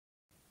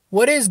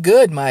What is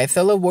good, my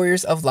fellow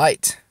warriors of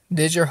light?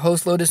 This is your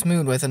host Lotus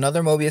Moon with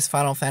another Mobius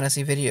Final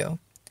Fantasy video.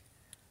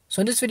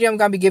 So in this video I'm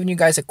going to be giving you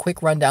guys a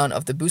quick rundown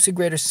of the Boosted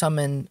Greater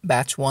Summon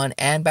Batch 1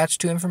 and Batch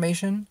 2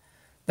 information.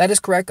 That is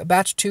correct,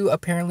 Batch 2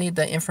 apparently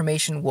the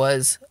information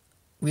was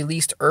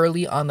released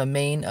early on the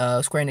main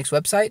Square Enix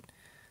website.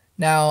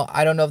 Now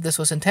I don't know if this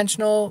was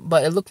intentional,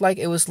 but it looked like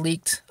it was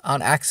leaked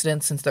on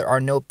accident since there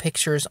are no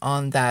pictures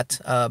on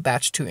that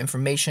Batch 2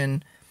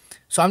 information.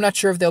 So I'm not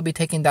sure if they'll be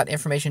taking that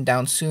information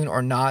down soon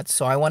or not,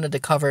 so I wanted to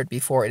cover it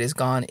before it is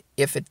gone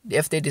if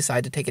they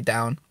decide to take it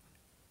down.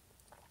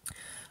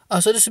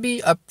 So this will be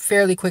a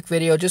fairly quick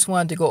video. Just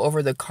wanted to go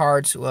over the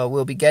cards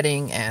we'll be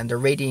getting and the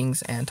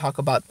ratings and talk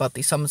about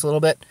the summons a little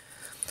bit.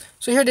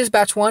 So here it is,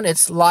 Batch 1.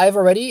 It's live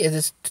already. It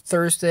is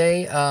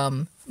Thursday,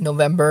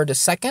 November the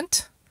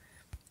 2nd.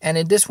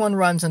 And this one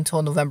runs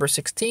until November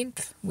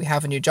 16th. We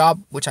have a new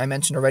job, which I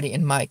mentioned already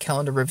in my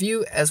calendar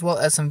review, as well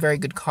as some very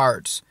good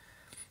cards.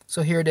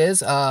 So here it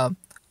is,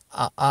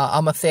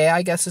 Amathea,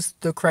 I guess is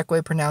the correct way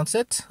to pronounce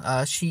it.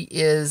 She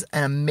is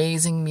an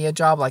amazing Mia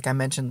job, like I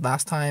mentioned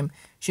last time.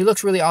 She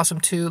looks really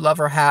awesome too. Love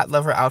her hat,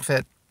 love her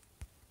outfit.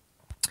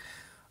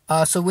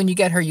 So when you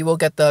get her, you will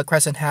get the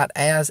crescent hat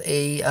as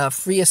a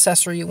free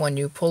accessory when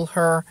you pull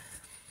her.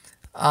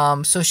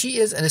 So she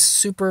is a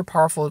super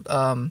powerful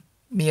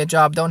Mia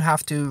job. Don't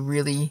have to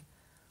really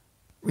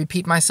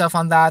repeat myself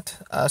on that.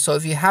 So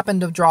if you happen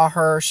to draw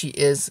her, she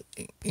is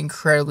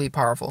incredibly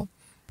powerful.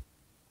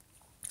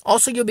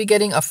 Also, you'll be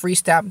getting a free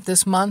stamp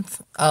this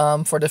month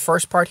for the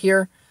first part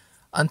here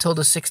until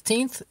the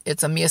 16th.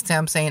 It's a Mia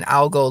stamp saying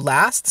I'll go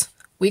last.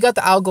 We got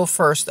the I'll go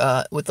first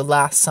with the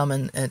last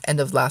summon at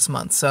end of last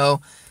month. So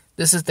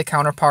this is the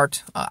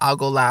counterpart, I'll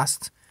go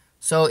last.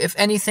 So if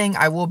anything,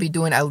 I will be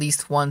doing at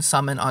least one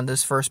summon on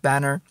this first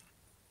banner.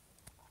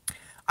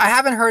 I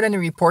haven't heard any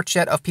reports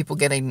yet of people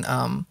getting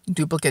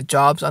duplicate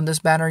jobs on this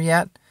banner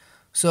yet.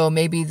 So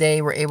maybe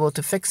they were able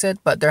to fix it,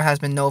 but there has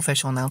been no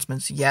official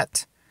announcements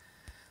yet.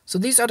 So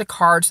these are the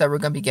cards that we're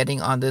going to be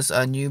getting on this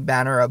new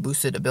banner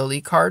boosted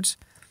ability cards.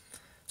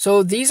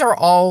 So these are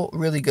all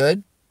really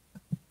good.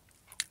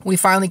 We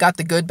finally got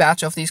the good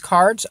batch of these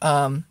cards.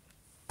 The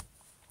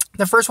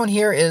first one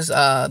here is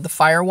the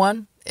fire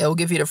one. It will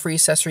give you the free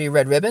accessory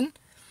red ribbon.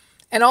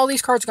 And all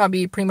these cards are going to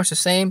be pretty much the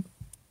same.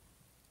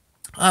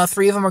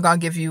 3 of them are going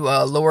to give you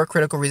lower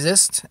critical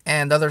resist.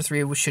 And the other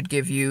 3 should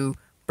give you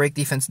break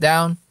defense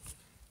down.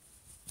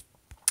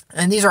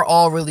 And these are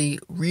all really,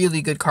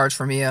 really good cards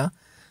for Mia.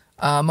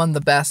 Among the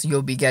best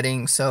you'll be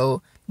getting.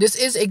 So this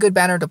is a good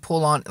banner to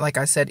pull on, like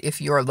I said, if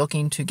you are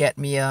looking to get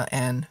Mia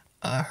and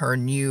her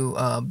new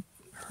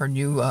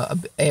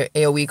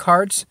AoE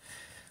cards.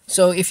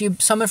 So if you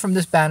summon from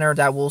this banner,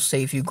 that will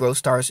save you growth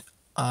stars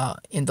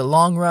in the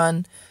long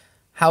run.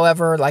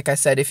 However, like I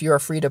said, if you're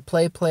a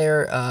free-to-play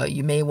player,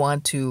 you may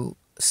want to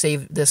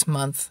save this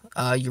month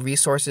your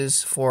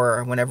resources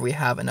for whenever we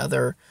have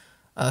another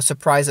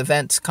surprise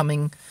event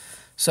coming.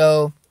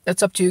 So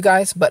it's up to you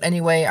guys, but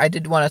anyway, I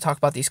did want to talk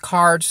about these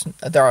cards.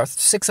 There are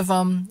 6 of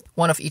them,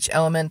 1 of each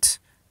element,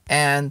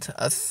 and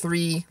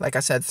 3, like I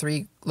said,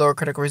 3 lower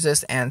critical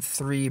resist and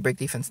 3 break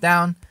defense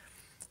down.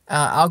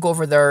 I'll go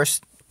over their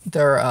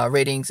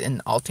ratings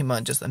in Ultima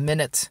in just a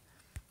minute,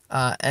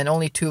 and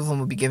only 2 of them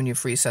will be giving you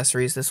free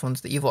accessories. This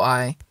one's the Evil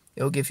Eye.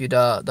 It will give you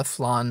the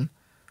Flan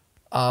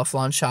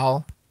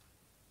Shawl.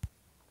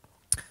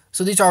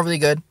 So these are really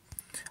good.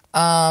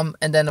 And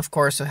then of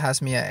course it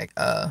has Mia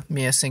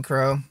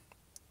Synchro.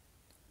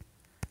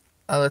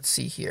 Let's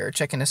see here.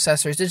 Checking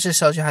accessories. This just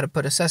shows you how to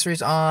put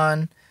accessories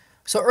on.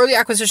 So early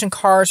acquisition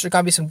cards. There are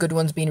going to be some good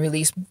ones being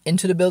released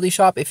into the ability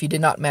shop if you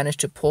did not manage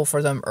to pull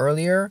for them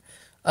earlier.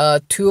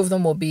 2 of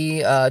them will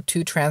be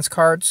 2 trance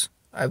cards.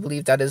 I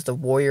believe that is the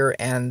Warrior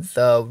and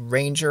the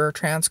Ranger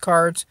trance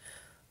cards.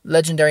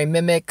 Legendary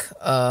Mimic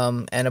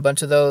and a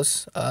bunch of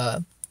those.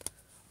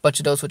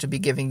 Which will be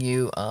giving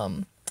you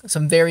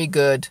some very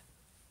good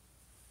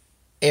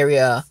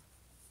area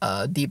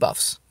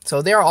debuffs.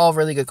 So they're all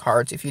really good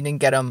cards. If you didn't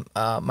get them,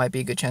 might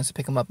be a good chance to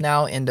pick them up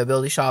now in the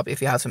ability shop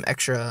if you have some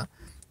extra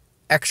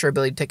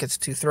ability tickets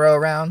to throw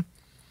around.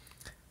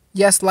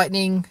 Yes,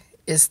 Lightning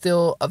is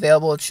still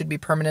available. It should be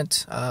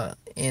permanent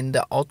in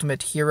the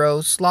Ultimate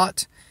Hero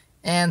slot.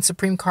 And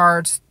Supreme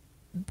cards,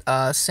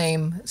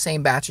 same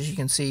batch as you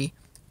can see.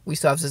 We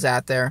still have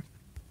Zazat there.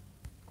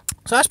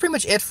 So that's pretty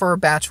much it for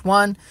Batch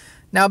 1.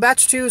 Now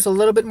Batch 2 is a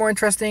little bit more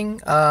interesting.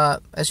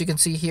 As you can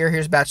see here,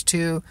 here's Batch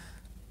 2.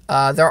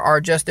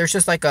 There's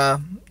just like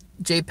a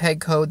JPEG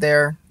code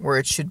there where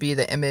it should be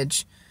the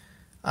image.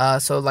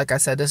 So like I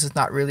said, this is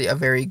not really a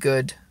very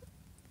good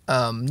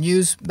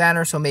news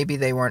banner, so maybe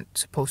they weren't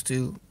supposed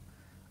to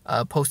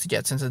post it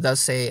yet, since it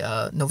does say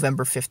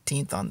November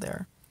 15th on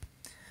there.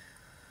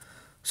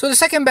 So the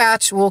second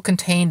batch will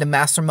contain the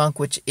Master Monk,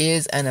 which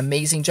is an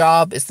amazing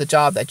job. It's the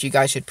job that you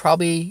guys should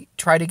probably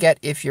try to get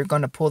if you're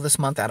going to pull this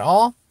month at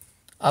all.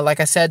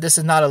 Like I said, this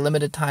is not a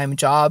limited time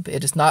job.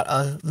 It is not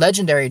a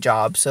legendary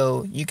job,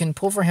 so you can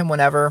pull for him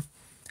whenever.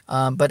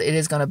 But it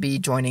is going to be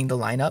joining the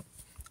lineup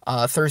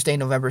Thursday,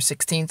 November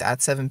 16th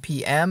at 7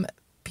 p.m.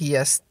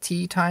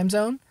 PST time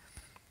zone.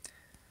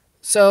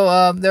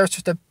 So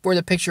there's where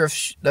the picture of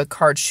the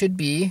card should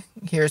be.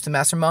 Here's the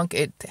Master Monk.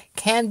 It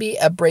can be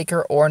a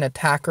breaker or an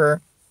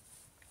attacker.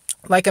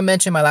 Like I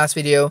mentioned in my last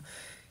video,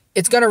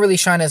 it's going to really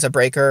shine as a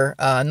breaker,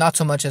 not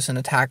so much as an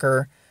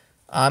attacker.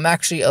 I'm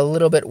actually a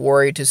little bit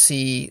worried to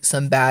see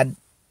some bad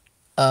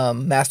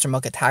Master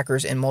Monk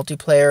attackers in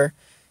multiplayer.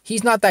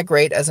 He's not that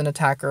great as an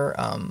attacker,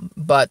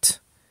 but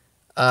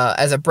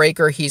as a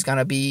breaker, he's going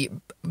to be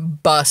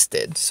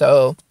busted.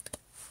 So,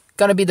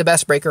 going to be the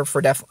best breaker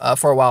for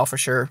a while for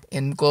sure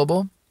in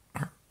global.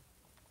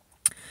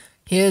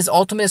 His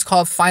ultimate is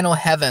called Final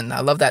Heaven.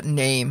 I love that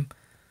name.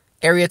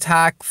 Area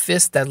attack,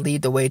 fists that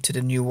lead the way to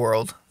the new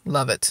world.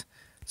 Love it.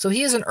 So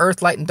he is an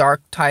Earth, Light, and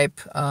Dark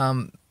type.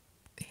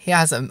 He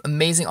has an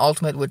amazing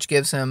ultimate, which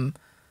gives him,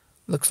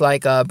 looks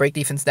like break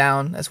defense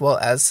down, as well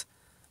as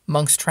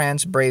Monk's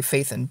Trance, Brave,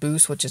 Faith, and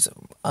Boost, which is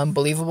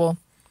unbelievable.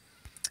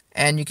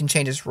 And you can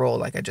change his role,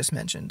 like I just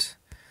mentioned.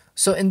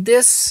 So in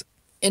this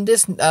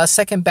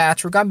second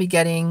batch, we're going to be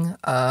getting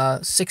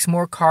 6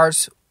 more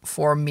cards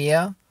for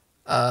Mia,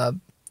 that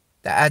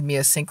add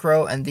Mia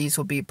Synchro, and these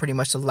will be pretty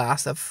much the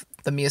last of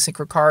the Mia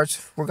Synchro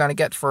cards we're going to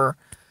get for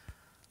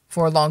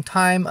a long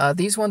time.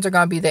 These ones are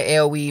going to be the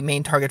AoE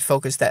main target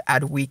focus that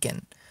add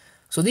Weaken.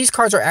 So these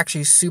cards are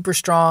actually super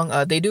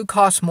strong. They do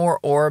cost more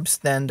orbs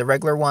than the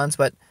regular ones,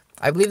 but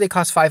I believe they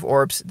cost 5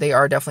 orbs. They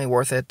are definitely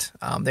worth it.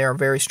 They are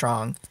very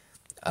strong,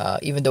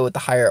 even though with the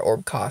higher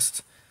orb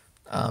cost.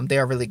 They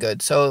are really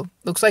good. So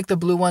looks like the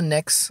blue one,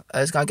 Nyx,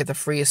 is going to get the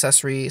free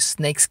accessory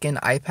Snakeskin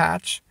Eye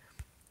Patch.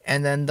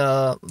 And then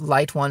the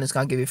light one is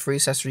going to give you free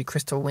accessory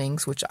Crystal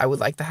Wings, which I would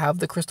like to have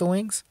the Crystal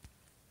Wings.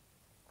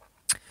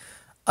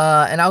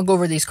 And I'll go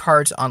over these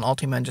cards on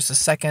Ultima in just a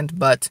second,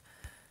 but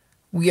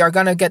we are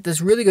going to get this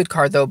really good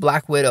card, though,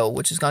 Black Widow,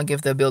 which is going to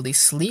give the ability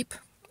Sleep.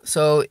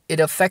 So it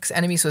affects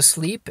enemies with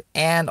Sleep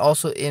and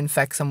also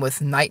infects them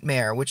with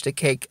Nightmare, which they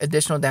take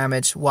additional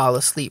damage while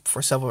asleep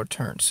for several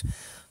turns.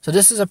 So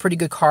this is a pretty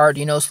good card.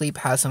 You know, Sleep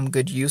has some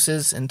good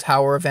uses in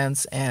tower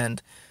events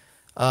and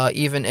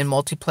even in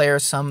multiplayer,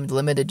 some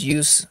limited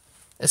use,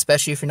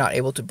 especially if you're not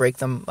able to break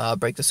the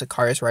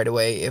Sicarius right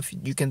away. If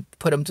you can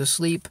put them to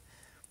sleep,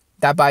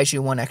 that buys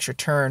you 1 extra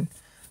turn.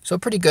 So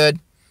pretty good.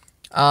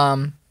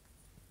 And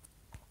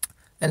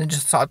it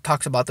just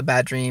talks about the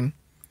bad dream.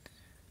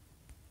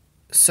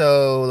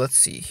 So let's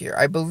see here.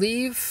 I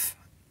believe,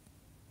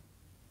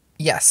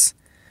 yes.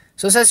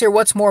 So it says here,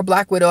 what's more,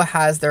 Black Widow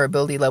has their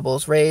ability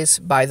levels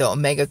raised by the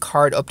Omega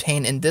card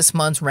obtained in this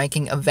month's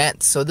ranking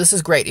event. So this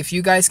is great. If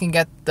you guys can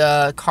get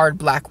the card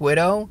Black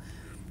Widow,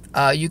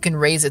 you can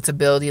raise its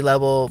ability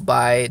level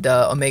by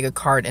the Omega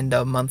card in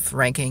the month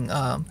ranking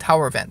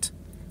tower event.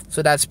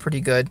 So that's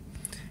pretty good.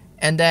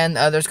 And then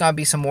there's going to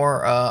be some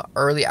more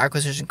early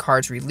acquisition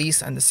cards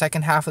released in the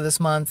second half of this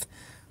month.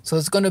 So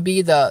it's going to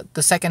be the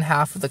second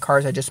half of the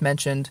cards I just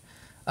mentioned.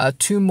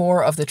 2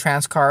 more of the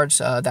trance cards,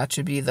 that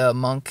should be the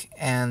monk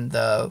and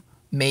the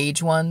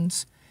mage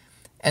ones.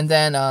 And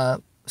then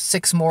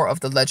 6 more of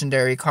the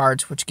legendary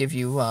cards, which give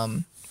you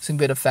some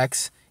good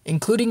effects,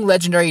 including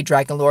legendary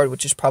Dragon Lord,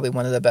 which is probably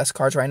one of the best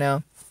cards right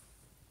now.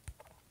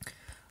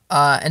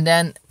 And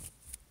then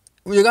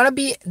we're going to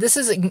be, this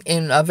is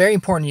in a very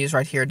important news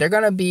right here, they're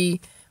going to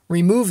be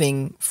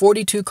removing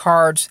 42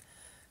 cards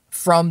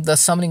from the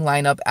summoning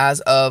lineup as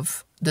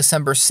of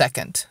December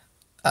 2nd.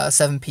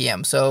 7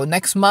 p.m. So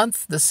next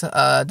month, this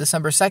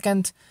December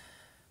 2nd,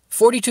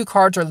 42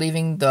 cards are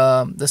leaving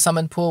the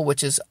summon pool,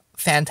 which is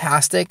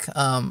fantastic.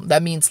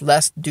 That means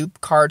less dupe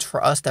cards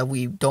for us that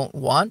we don't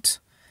want.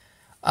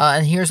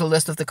 And here's a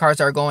list of the cards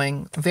that are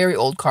going. Very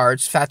old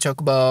cards: Fat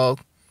Chocobo,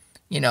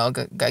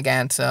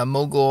 Gigant,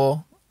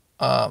 Mogul,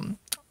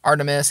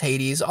 Artemis,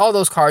 Hades, all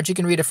those cards. You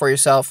can read it for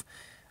yourself.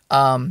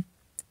 Now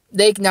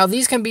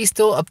these can be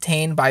still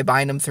obtained by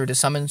buying them through the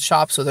summon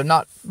shop, so they're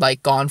not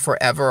like gone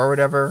forever or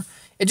whatever.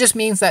 It just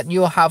means that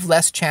you'll have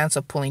less chance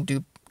of pulling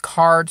dupe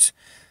cards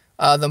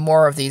the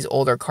more of these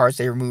older cards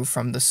they remove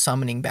from the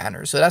summoning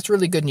banner. So that's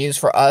really good news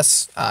for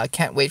us.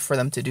 Can't wait for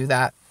them to do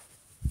that.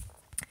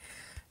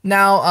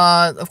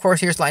 Now, of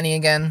course, here's Lightning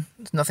again.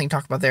 There's nothing to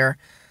talk about there.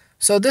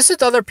 So this is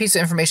the other piece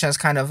of information that's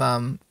kind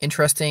of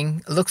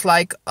interesting. It looks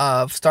like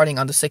starting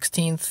on the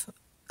 16th,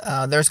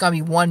 there's going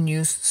to be one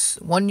new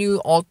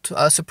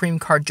Supreme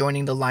card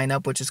joining the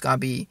lineup, which is going to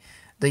be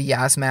the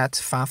Yasmat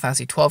Final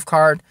Fantasy 12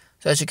 card.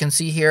 So as you can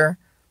see here,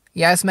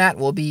 Yasmat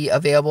will be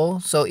available.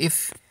 So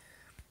if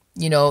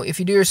you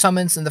do your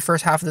summons in the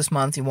first half of this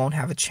month, you won't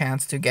have a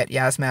chance to get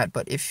Yasmat.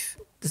 But if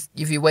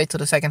you wait till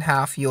the second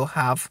half, you'll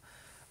have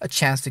a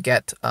chance to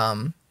get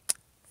the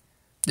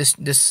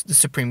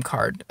Supreme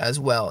card as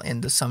well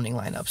in the summoning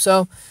lineup.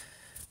 So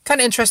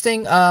kind of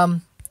interesting.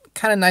 Kind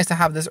of nice to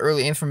have this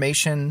early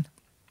information.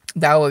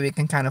 That way we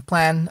can kind of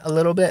plan a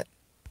little bit.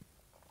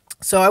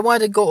 So I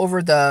wanted to go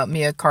over the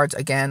Mia cards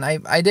again.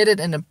 I did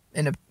it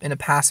in a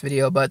past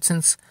video, but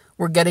since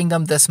we're getting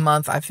them this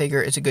month, I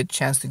figure it's a good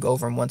chance to go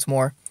over them once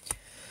more.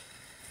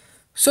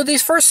 So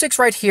these first 6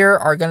 right here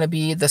are going to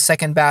be the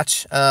second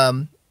batch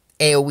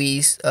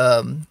AoE's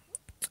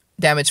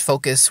damage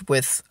focus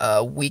with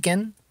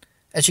Weaken.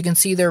 As you can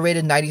see, they're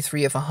rated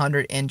 93 of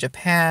 100 in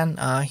Japan.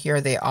 Here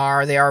they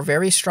are. They are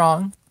very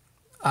strong.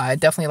 I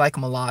definitely like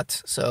them a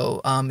lot.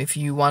 So if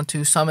you want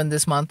to summon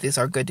this month, these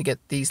are good to get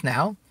these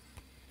now.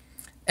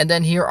 And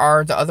then here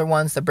are the other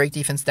ones, the break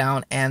defense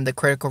down and the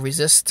critical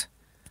resist.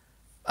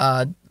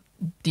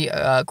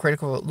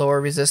 Critical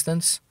lower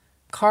resistance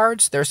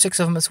cards. There are 6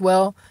 of them as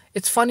well.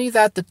 It's funny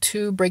that the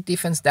 2 break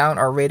defense down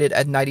are rated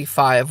at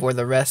 95, where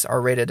the rest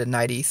are rated at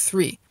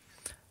 93.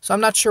 So I'm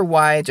not sure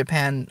why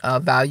Japan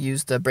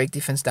values the break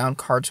defense down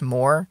cards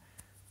more.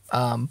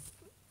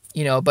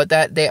 But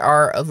that they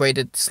are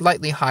rated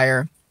slightly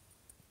higher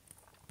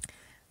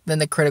than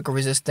the critical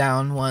resist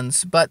down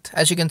ones. But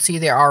as you can see,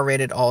 they are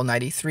rated all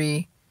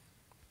 93.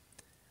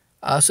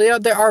 So yeah,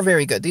 they are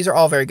very good. These are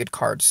all very good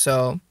cards.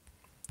 So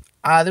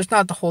there's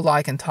not a whole lot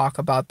I can talk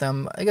about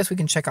them. I guess we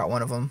can check out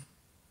one of them.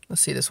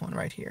 Let's see this one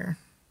right here.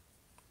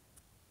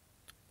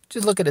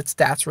 Just look at its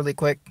stats really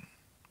quick.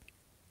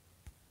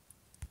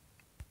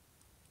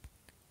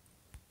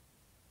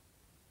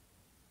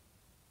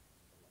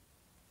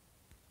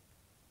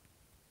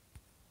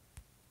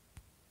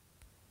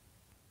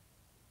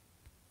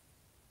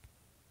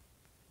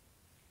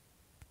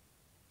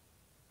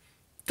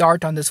 The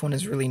art on this one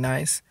is really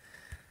nice.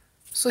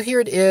 So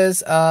here it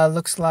is.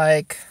 Looks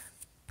like...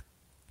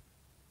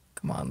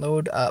 Come on,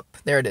 load up.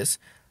 There it is.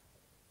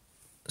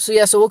 So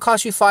yeah, so it will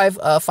cost you 5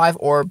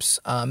 orbs.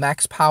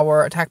 Max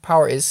power, attack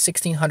power is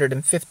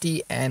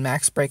 1650, and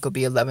max break will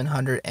be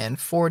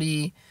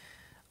 1140.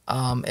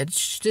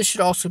 This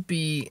should also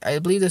be... I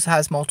believe this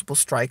has multiple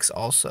strikes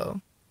also.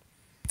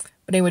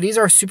 But anyway, these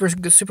are super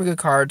good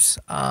cards.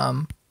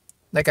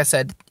 Like I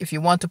said, if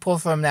you want to pull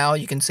from them now,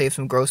 you can save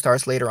some Grow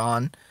Stars later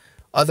on.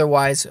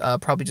 Otherwise,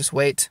 probably just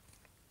wait.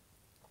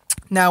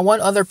 Now, one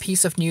other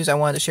piece of news I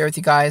wanted to share with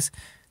you guys.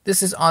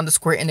 This is on the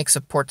Square Enix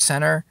Support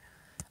Center.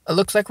 It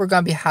looks like we're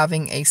going to be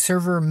having a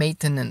server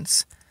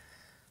maintenance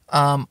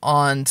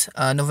on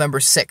November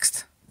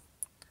 6th.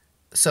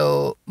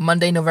 So,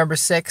 Monday, November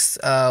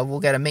 6th, we'll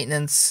get a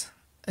maintenance.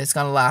 It's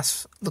going to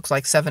last, looks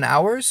like 7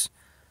 hours.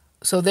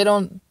 So, they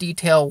don't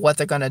detail what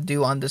they're going to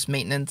do on this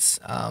maintenance.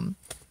 I'm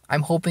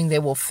hoping they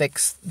will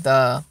fix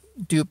the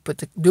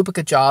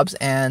duplicate jobs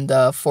and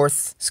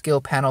 4th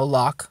skill panel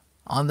lock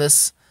on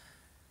this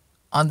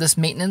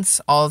maintenance,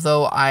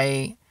 although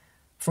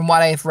from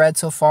what I've read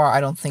so far,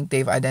 I don't think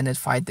they've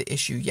identified the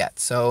issue yet.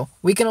 So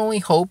we can only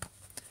hope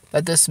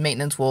that this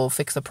maintenance will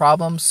fix the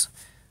problems,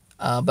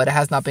 but it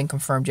has not been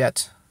confirmed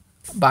yet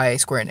by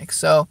Square Enix.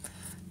 So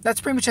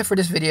that's pretty much it for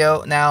this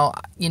video. Now,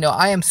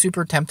 I am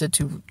super tempted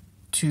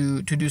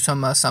to do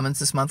some summons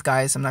this month,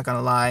 guys. I'm not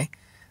gonna lie.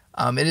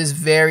 It is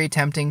very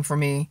tempting for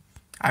me.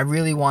 I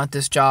really want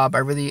this job.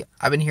 I've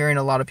been hearing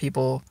a lot of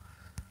people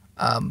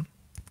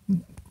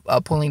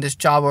pulling this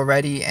job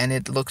already, and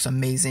it looks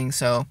amazing.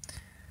 So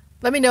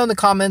let me know in the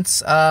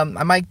comments.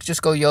 I might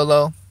just go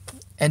YOLO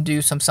and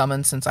do some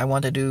summons, since I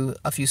want to do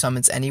a few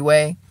summons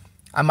anyway.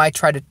 I might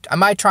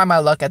try my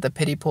luck at the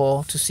pity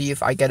pool to see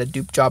if I get a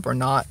dupe job or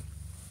not.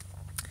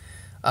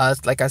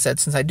 Like I said,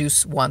 since I do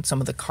want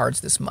some of the cards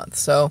this month.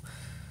 So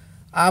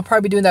I'll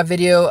probably be doing that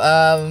video.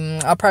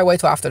 I'll probably wait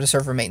till after the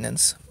server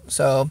maintenance.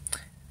 So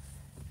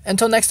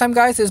until next time,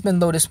 guys, this has been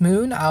Lotus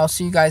Moon. I'll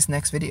see you guys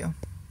next video.